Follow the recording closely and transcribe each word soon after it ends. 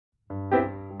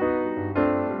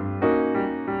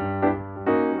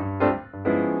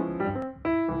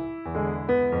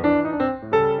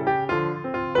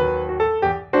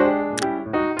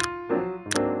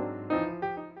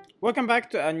Welcome back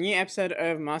to a new episode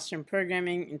of Mastering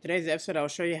Programming. In today's episode, I'll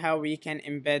show you how we can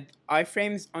embed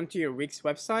iframes onto your Wix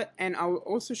website, and I'll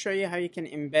also show you how you can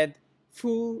embed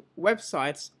full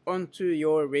websites onto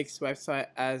your Wix website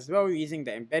as well using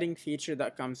the embedding feature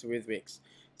that comes with Wix.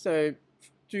 So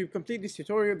to complete this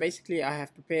tutorial, basically I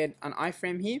have prepared an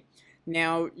iframe here.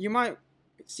 Now you might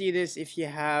see this if you're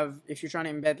trying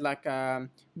to embed like a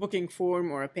booking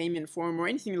form or a payment form or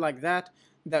anything like that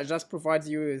just provides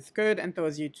you with code and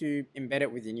tells you to embed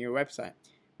it within your website.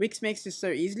 Wix makes this so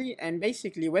easily, and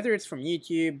basically whether it's from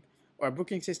YouTube or a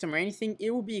booking system or anything, it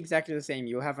will be exactly the same.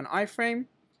 You'll have an iframe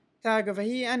tag over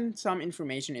here and some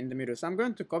information in the middle. So I'm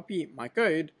going to copy my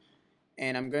code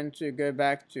and I'm going to go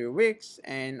back to Wix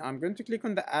and I'm going to click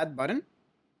on the add button,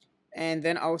 and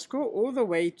then I'll scroll all the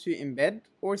way to embed,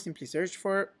 or simply search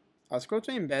for I'll scroll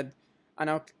to embed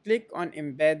and I'll click on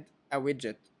embed a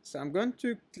widget. So I'm going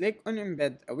to click on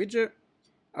embed a widget,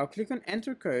 I'll click on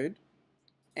enter code,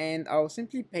 and I'll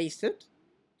simply paste it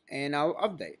and I'll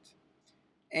update.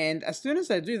 And as soon as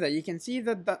I do that, you can see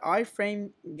that the iframe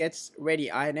gets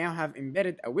ready. I now have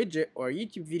embedded a widget or a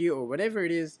YouTube video or whatever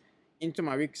it is into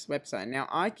my Wix website. Now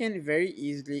I can very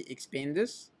easily expand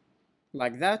this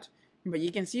like that, but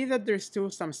you can see that there's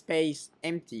still some space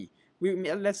empty.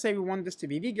 Let's say we want this to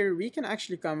be bigger. We can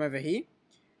actually come over here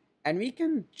and we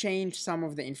can change some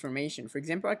of the information. For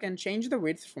example, I can change the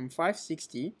width from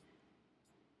 560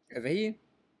 over here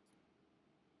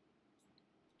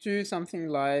to something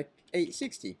like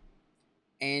 860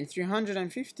 and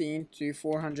 315 to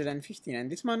 415.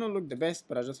 And this might not look the best,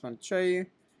 but I just want to show you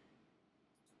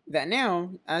that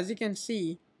now, as you can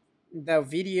see, the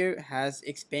video has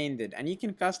expanded and you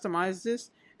can customize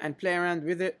this and play around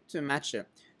with it to match it.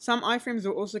 Some iframes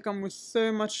will also come with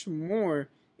so much more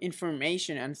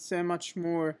information and so much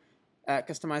more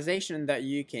customization that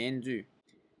you can do.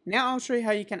 Now I'll show you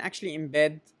how you can actually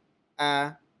embed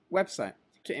a website.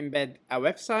 To embed a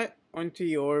website onto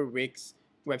your Wix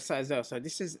website as well. So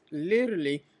this is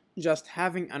literally just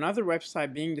having another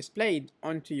website being displayed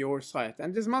onto your site,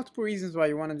 and there's multiple reasons why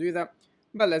you want to do that,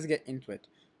 but let's get into it.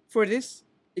 For this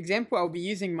example, I'll be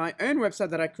using my own website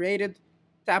that I created,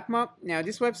 Tapmap. Now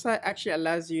this website actually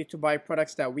allows you to buy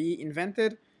products that we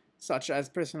invented, such as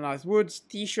personalized woods,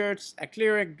 t-shirts,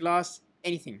 acrylic, glass,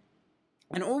 anything.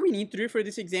 And all we need to do for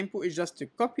this example is just to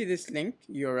copy this link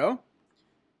URL,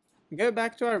 go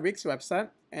back to our Wix website,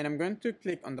 and I'm going to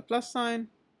click on the plus sign,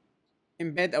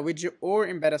 embed a widget or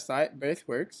embed a site, both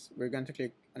works. We're going to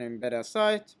click on embed a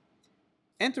site,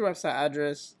 enter website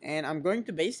address, and I'm going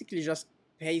to basically just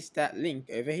paste that link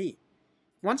over here.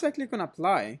 Once I click on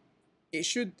apply, it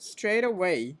should straight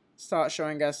away start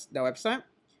showing us the website,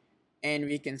 and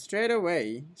we can straight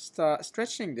away start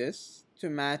stretching this to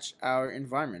match our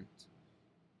environment.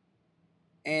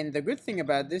 And the good thing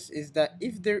about this is that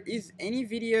if there is any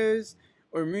videos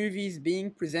or movies being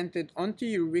presented onto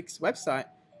your Wix website,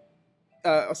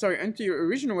 onto your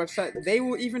original website, they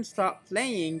will even start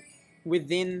playing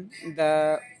within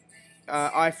the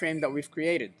iframe that we've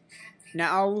created.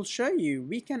 Now I will show you,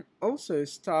 we can also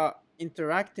start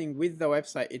interacting with the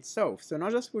website itself. So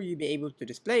not just will you be able to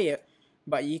display it,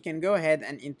 but you can go ahead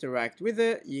and interact with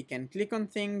it. You can click on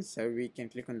things, so we can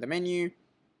click on the menu,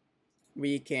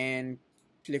 we can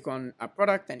click on a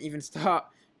product and even start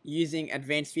using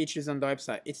advanced features on the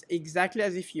website. It's exactly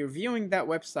as if you're viewing that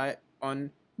website on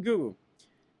Google.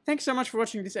 Thanks so much for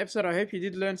watching this episode. I hope you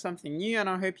did learn something new, and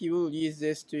I hope you will use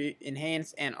this to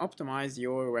enhance and optimize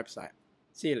your website.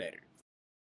 See you later.